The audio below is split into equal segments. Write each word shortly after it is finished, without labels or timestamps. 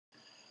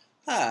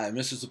Hi,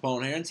 Mr.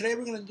 Sapone here, and today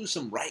we're going to do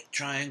some right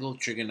triangle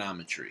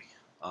trigonometry.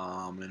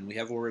 And we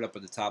have a word up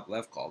at the top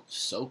left called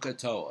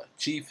SOHCAHTOA,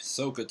 Chief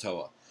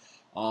SOHCAHTOA.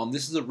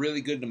 This is a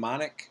really good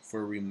mnemonic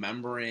for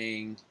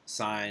remembering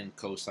sine,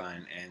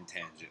 cosine, and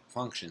tangent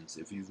functions.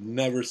 If you've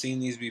never seen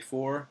these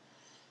before,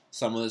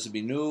 some of this will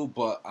be new,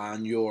 but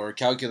on your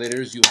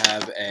calculators you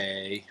have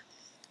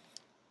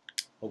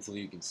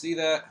hopefully you can see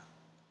that,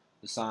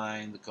 the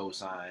sine, the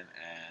cosine,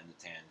 and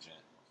the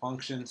tangent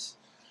functions.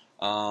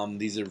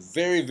 These are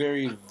very,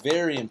 very,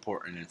 very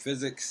important in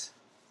physics,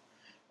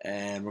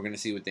 and we're going to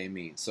see what they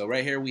mean. So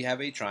right here we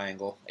have a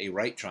triangle, a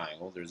right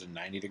triangle. There's a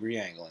 90-degree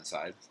angle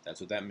inside. That's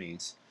what that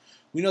means.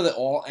 We know that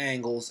all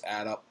angles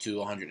add up to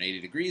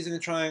 180 degrees in a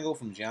triangle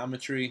from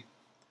geometry,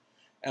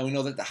 and we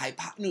know that the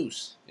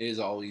hypotenuse is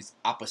always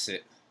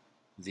opposite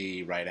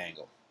the right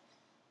angle.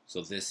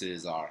 So this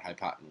is our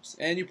hypotenuse.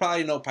 And you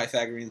probably know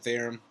Pythagorean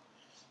theorem.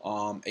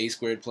 A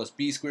squared plus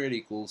b squared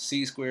equals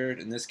c squared.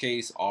 In this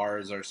case, r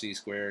is our c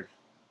squared.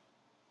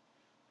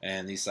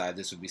 And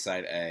this would be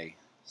side A,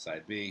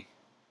 side B.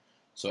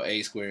 So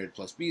a squared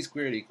plus b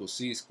squared equals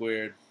c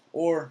squared,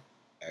 or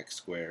x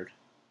squared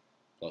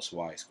plus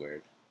y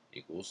squared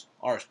equals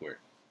r squared,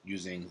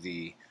 using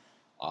the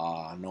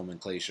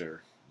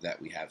nomenclature that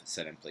we have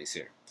set in place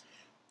here.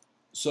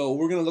 So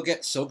we're going to look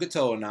at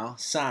SOHCAHTOA now,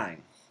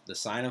 sine, the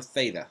sine of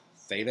theta.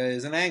 Theta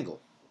is an angle.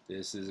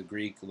 This is a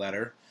Greek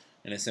letter,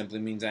 and it simply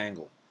means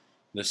angle.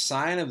 The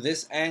sine of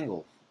this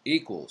angle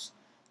equals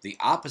the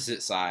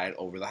opposite side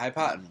over the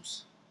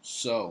hypotenuse.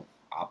 So,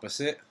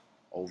 opposite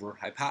over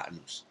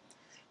hypotenuse.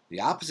 The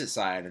opposite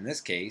side in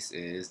this case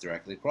is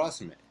directly across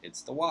from it.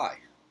 It's the y.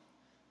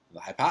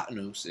 The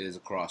hypotenuse is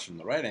across from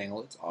the right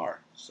angle. It's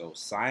r. So,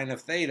 sine of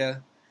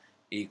theta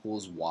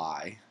equals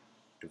y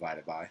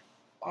divided by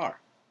r.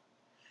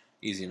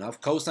 Easy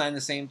enough. Cosine, the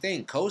same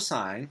thing.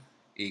 Cosine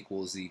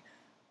equals the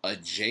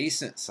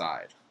adjacent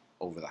side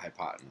over the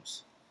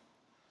hypotenuse.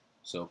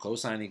 So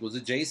cosine equals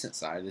adjacent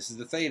side. This is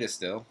the theta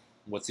still.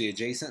 What's the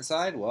adjacent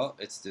side? Well,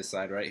 it's this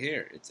side right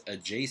here. It's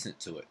adjacent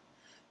to it.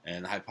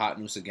 And the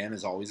hypotenuse, again,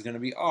 is always going to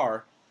be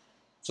r.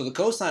 So the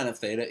cosine of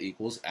theta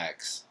equals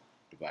x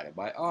divided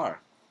by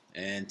r.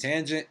 And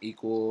tangent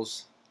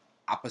equals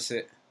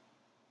opposite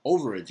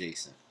over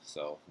adjacent.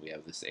 So we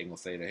have this angle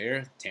theta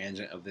here.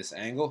 Tangent of this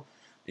angle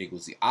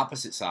equals the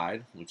opposite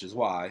side, which is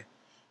y,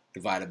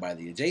 divided by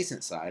the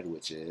adjacent side,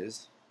 which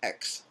is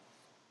x.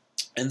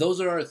 And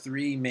those are our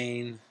three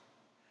main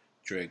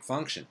trig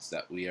functions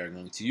that we are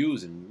going to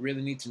use, and we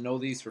really need to know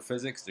these for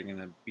physics. They're going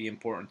to be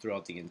important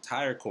throughout the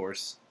entire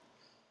course.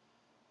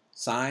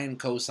 Sine,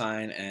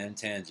 cosine, and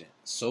tangent.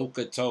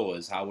 SOHCAHTOA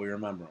is how we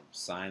remember them.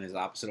 Sine is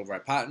opposite over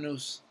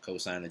hypotenuse,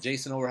 cosine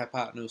adjacent over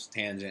hypotenuse,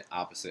 tangent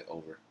opposite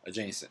over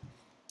adjacent.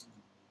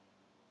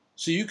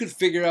 So you could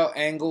figure out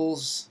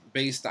angles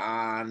based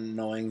on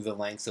knowing the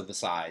lengths of the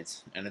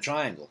sides and a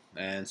triangle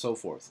and so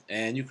forth.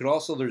 And you could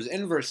also, there's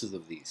inverses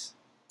of these.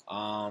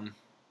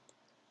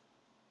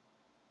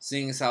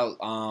 Seeing as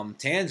how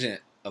tangent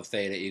of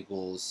theta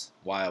equals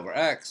y over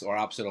x, or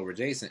opposite over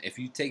adjacent, if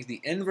you take the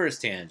inverse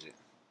tangent,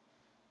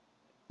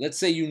 let's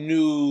say you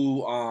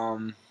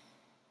knew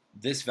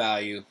this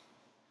value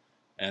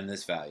and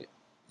this value.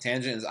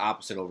 Tangent is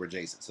opposite over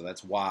adjacent, so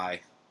that's y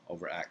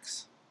over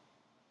x.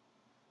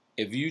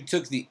 If you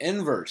took the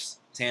inverse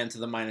tan to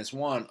the minus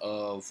 1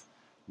 of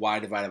y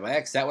divided by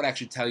x, that would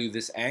actually tell you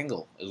this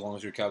angle, as long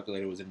as your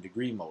calculator was in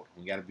degree mode.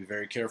 We got to be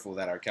very careful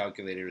that our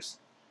calculators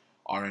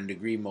are in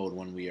degree mode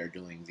when we are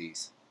doing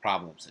these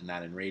problems and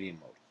not in radian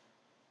mode.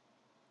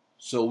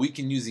 So we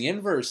can use the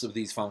inverse of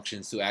these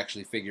functions to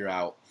actually figure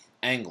out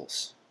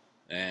angles.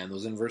 And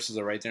those inverses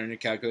are right there in your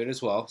calculator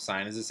as well.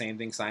 Sine is the same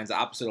thing. Sine's the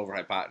opposite over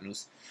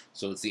hypotenuse,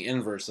 so it's the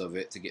inverse of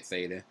it to get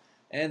theta,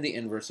 and the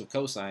inverse of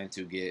cosine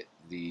to get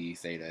the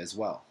theta as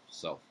well.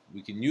 So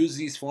we can use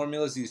these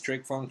formulas, these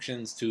trig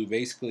functions, to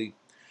basically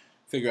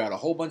figure out a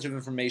whole bunch of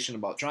information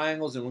about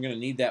triangles, and we're going to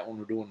need that when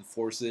we're doing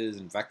forces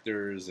and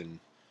vectors and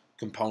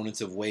components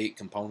of weight,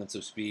 components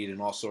of speed,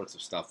 and all sorts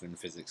of stuff in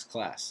physics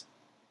class.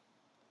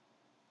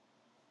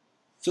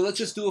 So let's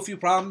just do a few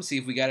problems, see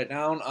if we got it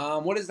down.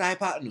 What is the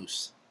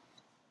hypotenuse?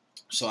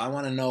 So I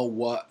want to know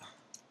what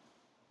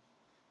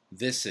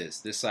this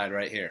is, this side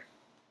right here.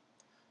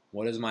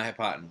 What is my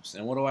hypotenuse?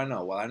 And what do I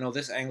know? Well, I know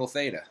this angle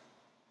theta.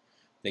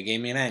 They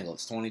gave me an angle.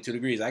 It's 22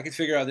 degrees. I could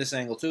figure out this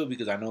angle too,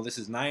 because I know this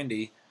is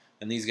 90,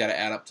 and these got to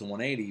add up to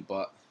 180.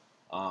 But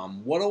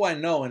what do I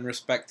know in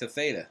respect to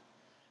theta?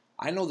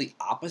 I know the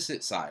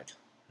opposite side,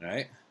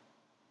 right?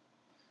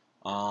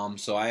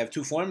 So I have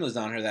two formulas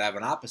down here that have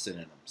an opposite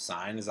in them.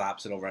 Sine is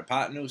opposite over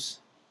hypotenuse.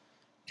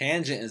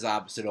 Tangent is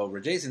opposite over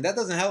adjacent. That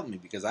doesn't help me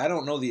because I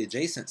don't know the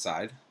adjacent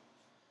side,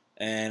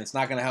 and it's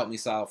not going to help me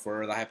solve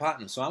for the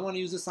hypotenuse. So I want to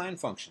use the sine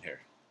function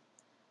here.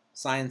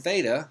 Sine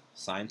theta,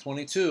 sine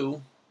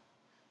 22,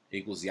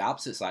 equals the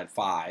opposite side,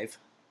 5,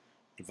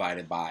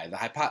 divided by the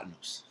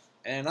hypotenuse.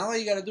 And all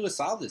you got to do is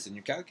solve this in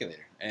your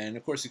calculator. And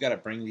of course, you got to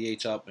bring the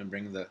h up and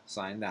bring the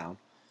sign down.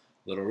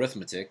 Little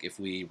arithmetic. If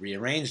we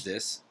rearrange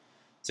this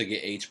to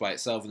get h by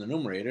itself in the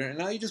numerator, and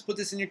now you just put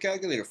this in your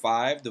calculator.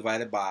 5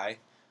 divided by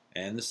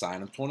and the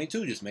sine of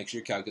 22. Just make sure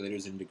your calculator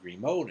is in degree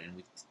mode, and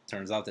it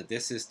turns out that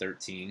this is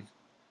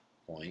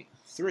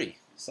 13.3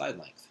 side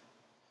length.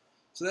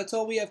 So that's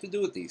all we have to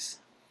do with these.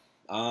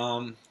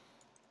 Another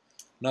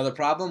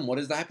problem, what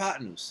is the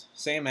hypotenuse?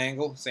 Same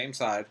angle, same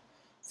side.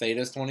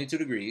 Theta is 22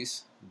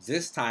 degrees.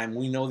 This time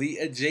we know the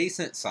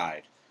adjacent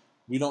side.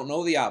 We don't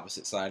know the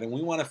opposite side, and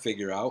we want to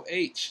figure out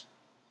h.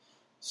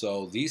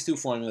 So these two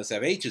formulas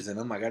have h's in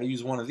them. I got to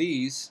use one of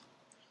these,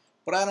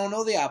 but I don't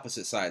know the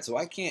opposite side, so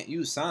I can't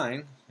use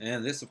sine.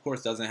 And this, of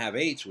course, doesn't have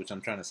h, which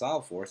I'm trying to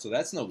solve for, so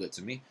that's no good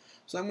to me.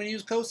 So I'm going to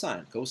use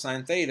cosine.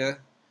 Cosine theta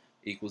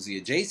equals the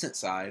adjacent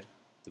side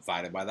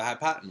divided by the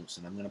hypotenuse,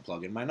 and I'm going to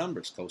plug in my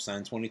numbers.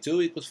 Cosine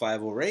 22 equals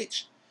 5 over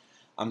h.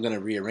 I'm going to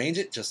rearrange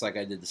it just like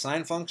I did the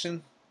sine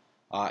function.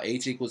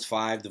 H equals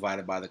 5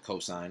 divided by the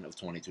cosine of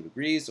 22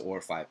 degrees, or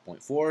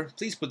 5.4.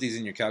 Please put these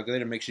in your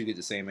calculator. Make sure you get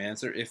the same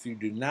answer. If you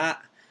do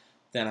not,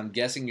 then I'm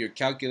guessing your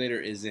calculator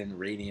is in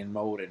radian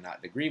mode and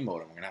not degree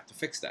mode. I'm going to have to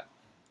fix that.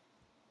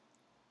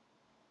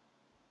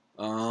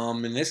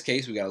 In this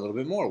case, we got a little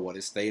bit more. What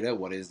is theta?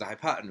 What is the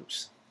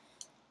hypotenuse?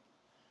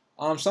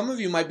 Some of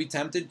you might be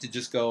tempted to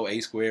just go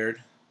a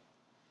squared.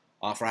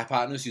 For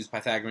hypotenuse, use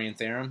Pythagorean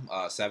theorem.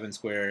 7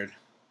 squared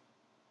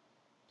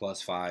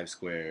plus 5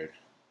 squared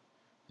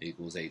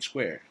equals h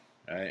squared.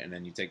 Right? And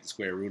then you take the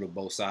square root of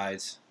both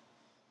sides.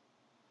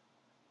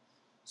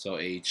 So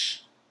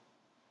h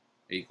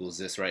equals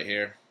this right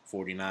here,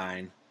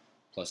 49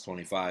 plus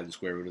 25, the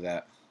square root of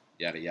that,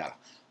 yada yada.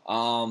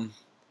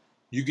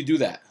 You could do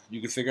that. You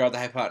could figure out the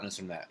hypotenuse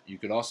from that. You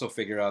could also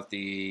figure out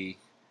the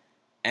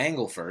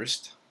angle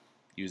first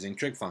using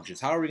trig functions.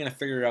 How are we going to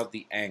figure out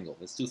the angle?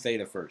 Let's do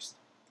theta first.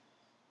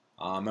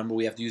 Remember,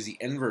 we have to use the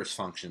inverse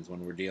functions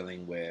when we're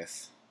dealing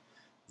with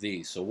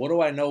these. So what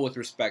do I know with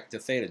respect to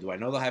theta? Do I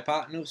know the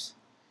hypotenuse?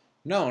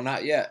 No,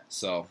 not yet.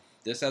 So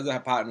this has a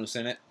hypotenuse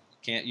in it.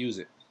 Can't use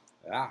it.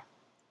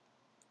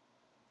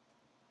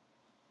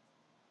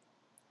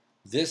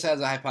 This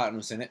has a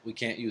hypotenuse in it. We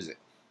can't use it.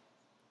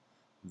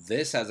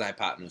 This has a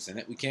hypotenuse in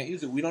it. We can't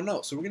use it. We don't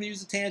know. So we're going to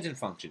use the tangent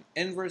function.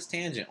 Inverse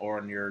tangent, or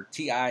in your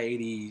TI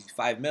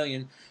 85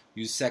 million,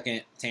 use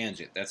second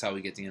tangent. That's how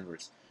we get the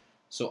inverse.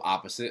 So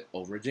opposite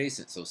over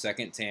adjacent. So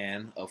second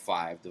tan of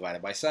 5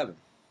 divided by 7.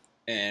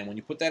 And when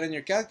you put that in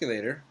your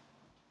calculator,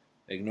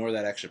 ignore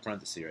that extra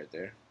parenthesis right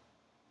there,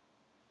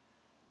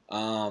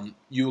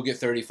 you will get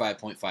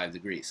 35.5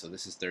 degrees. So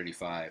this is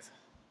 35.5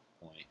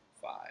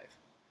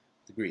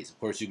 degrees. Of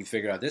course, you can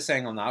figure out this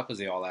angle now because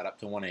they all add up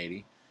to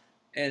 180.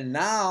 And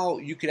now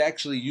you could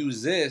actually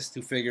use this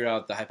to figure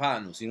out the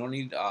hypotenuse. You don't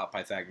need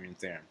Pythagorean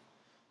theorem.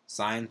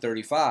 Sine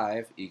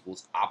 35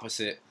 equals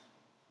opposite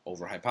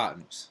over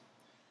hypotenuse.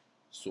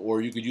 So,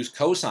 or you could use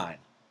cosine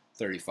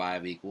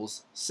 35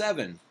 equals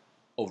 7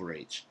 over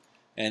h.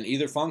 And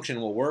either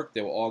function will work.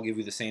 They will all give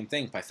you the same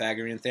thing.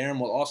 Pythagorean theorem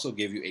will also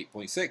give you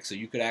 8.6. So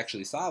you could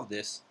actually solve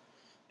this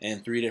in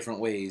 3 different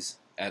ways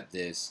at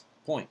this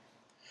point.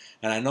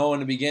 And I know in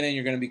the beginning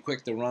you're going to be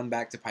quick to run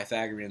back to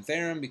Pythagorean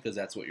theorem because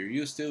that's what you're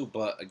used to.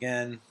 But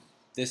again,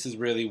 this is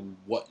really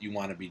what you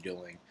want to be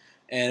doing.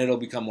 And it'll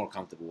become more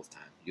comfortable with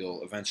time.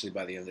 You'll eventually,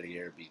 by the end of the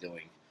year, be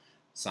doing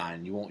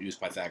sine. You won't use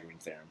Pythagorean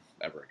theorem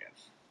ever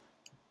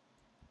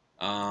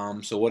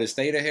again. So what is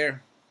theta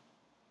here?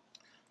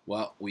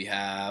 Well, we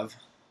have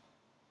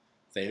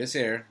theta's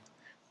here.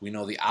 We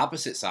know the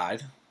opposite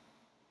side.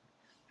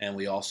 And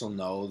we also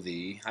know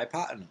the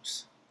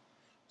hypotenuse.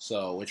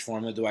 So which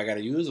formula do I got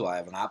to use? Well, I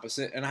have an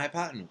opposite and a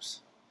hypotenuse.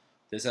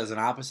 This has an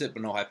opposite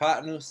but no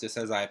hypotenuse. This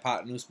has a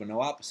hypotenuse but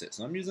no opposite.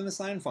 So I'm using the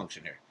sine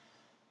function here.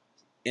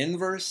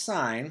 Inverse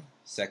sine,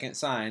 second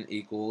sine,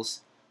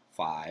 equals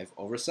 5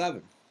 over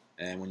 7.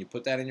 And when you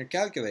put that in your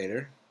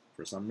calculator,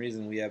 for some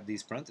reason we have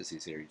these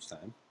parentheses here each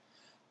time,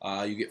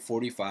 you get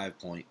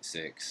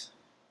 45.6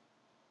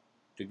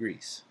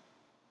 degrees.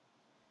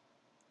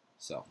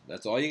 So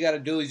that's all you got to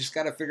do. You just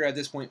got to figure out at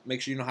this point, make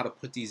sure you know how to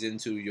put these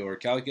into your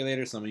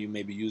calculator. Some of you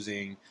may be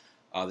using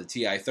the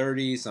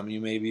TI-30. Some of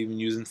you may be even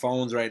using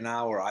phones right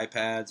now or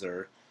iPads.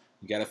 Or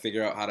you got to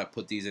figure out how to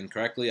put these in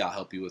correctly. I'll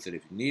help you with it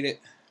if you need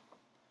it.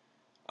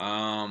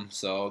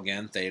 So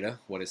again, theta.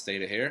 What is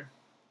theta here?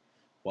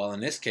 Well, in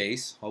this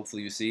case,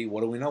 hopefully you see,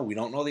 what do we know? We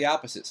don't know the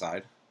opposite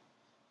side.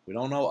 We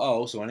don't know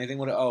O, so anything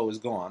with an O is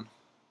gone.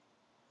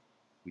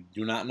 We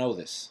do not know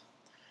this.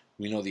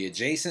 We know the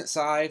adjacent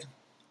side.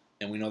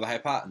 And we know the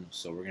hypotenuse,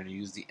 so we're going to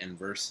use the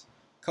inverse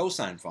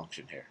cosine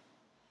function here.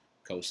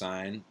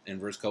 Cosine,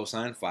 inverse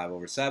cosine, 5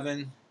 over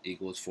 7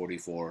 equals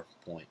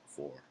 44.4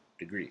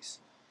 degrees.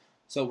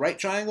 So right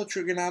triangle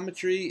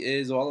trigonometry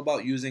is all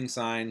about using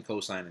sine,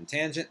 cosine, and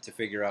tangent to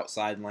figure out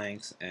side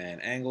lengths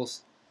and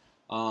angles.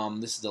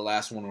 This is the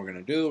last one we're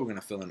going to do. We're going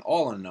to fill in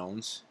all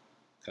unknowns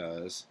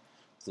because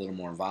it's a little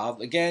more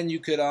involved. Again, you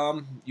could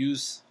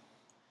use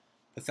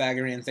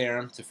Pythagorean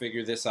theorem to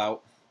figure this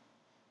out.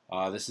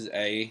 This is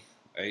a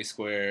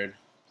squared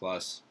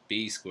plus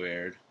b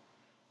squared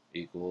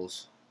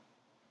equals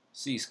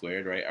c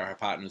squared, right? Our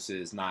hypotenuse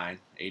is 9,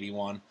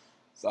 81.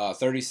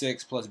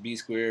 36 plus b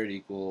squared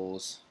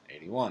equals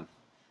 81.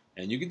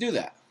 And you can do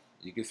that.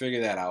 You can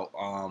figure that out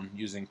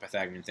using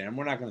Pythagorean theorem.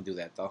 We're not going to do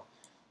that, though.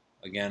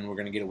 Again, we're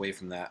going to get away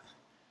from that.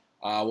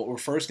 What we're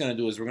first going to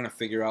do is we're going to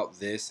figure out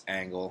this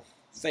angle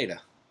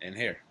theta in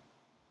here.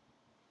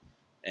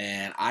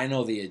 And I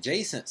know the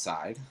adjacent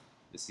side.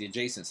 This is the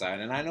adjacent side,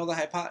 and I know the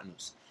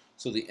hypotenuse.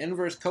 So the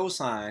inverse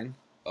cosine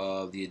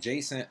of the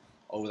adjacent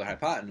over the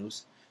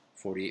hypotenuse,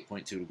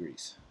 48.2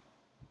 degrees.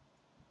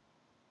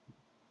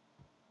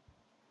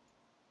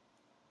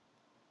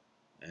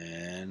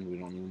 And we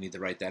don't even need to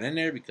write that in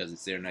there because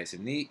it's there nice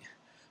and neat.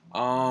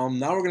 Now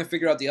we're going to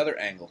figure out the other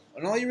angle.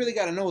 And all you really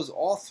got to know is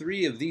all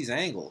three of these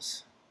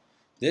angles.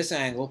 This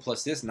angle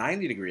plus this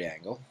 90-degree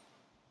angle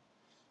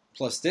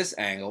plus this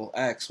angle,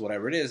 x,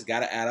 whatever it is, got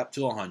to add up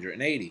to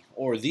 180.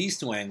 Or these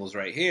two angles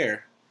right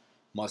here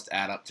must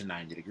add up to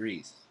 90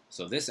 degrees.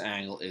 So this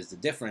angle is the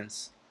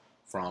difference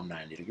from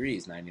 90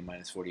 degrees. 90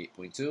 minus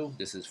 48.2,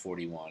 this is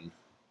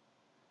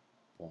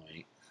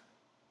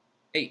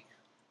 41.8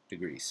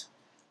 degrees.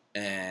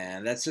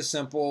 And that's just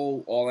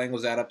simple. All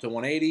angles add up to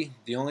 180.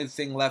 The only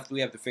thing left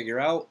we have to figure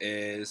out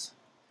is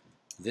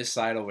this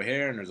side over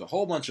here, and there's a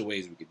whole bunch of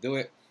ways we could do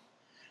it.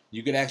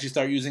 You could actually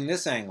start using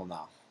this angle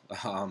now.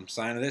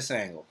 Sine of this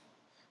angle,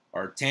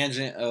 or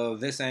tangent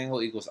of this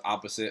angle equals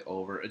opposite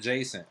over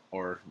adjacent.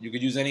 Or you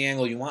could use any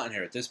angle you want in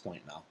here at this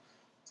point now.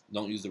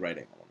 Don't use the right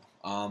angle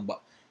now.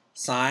 But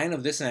sine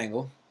of this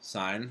angle,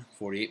 sine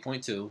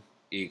 48.2,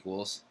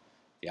 equals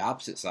the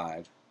opposite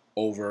side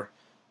over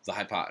the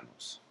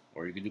hypotenuse.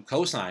 Or you could do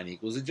cosine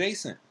equals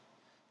adjacent.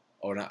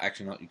 Or not,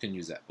 actually, no, you can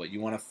use that. But you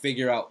want to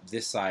figure out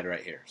this side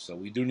right here. So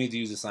we do need to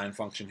use the sine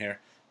function here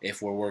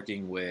if we're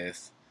working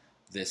with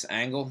this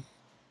angle.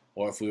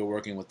 Or if we were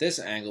working with this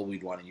angle,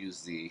 we'd want to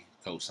use the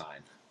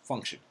cosine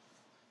function.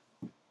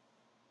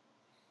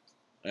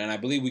 And I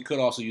believe we could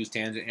also use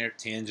tangent here.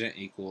 Tangent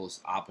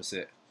equals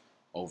opposite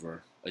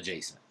over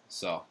adjacent.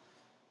 So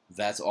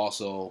that's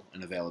also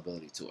an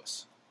availability to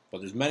us.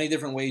 But there's many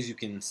different ways you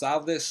can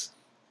solve this.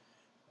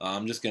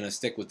 I'm just going to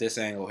stick with this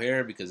angle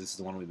here because this is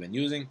the one we've been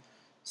using.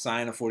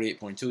 Sine of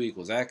 48.2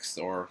 equals x,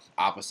 or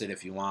opposite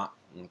if you want.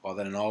 I'm going to call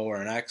that an O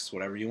or an x,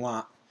 whatever you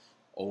want,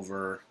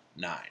 over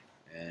 9.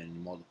 And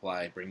you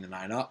multiply, bring the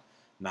 9 up.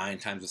 9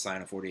 times the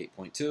sine of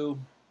 48.2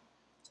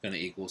 is going to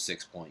equal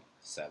 6.7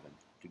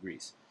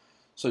 degrees.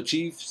 So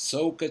Chief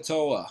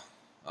SOHCAHTOA,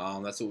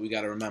 that's what we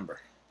got to remember.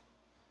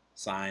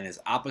 Sine is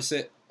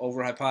opposite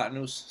over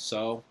hypotenuse,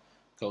 so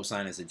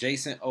cosine is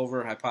adjacent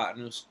over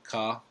hypotenuse,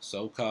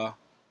 SOHCAHTOA,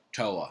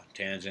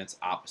 tangents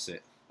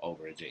opposite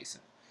over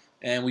adjacent.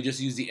 And we just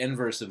use the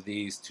inverse of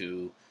these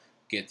to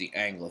get the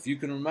angle. If you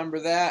can remember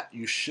that,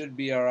 you should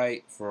be all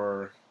right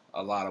for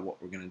a lot of what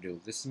we're going to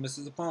do. This is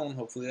Mrs. Apone.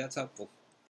 Hopefully that's helpful.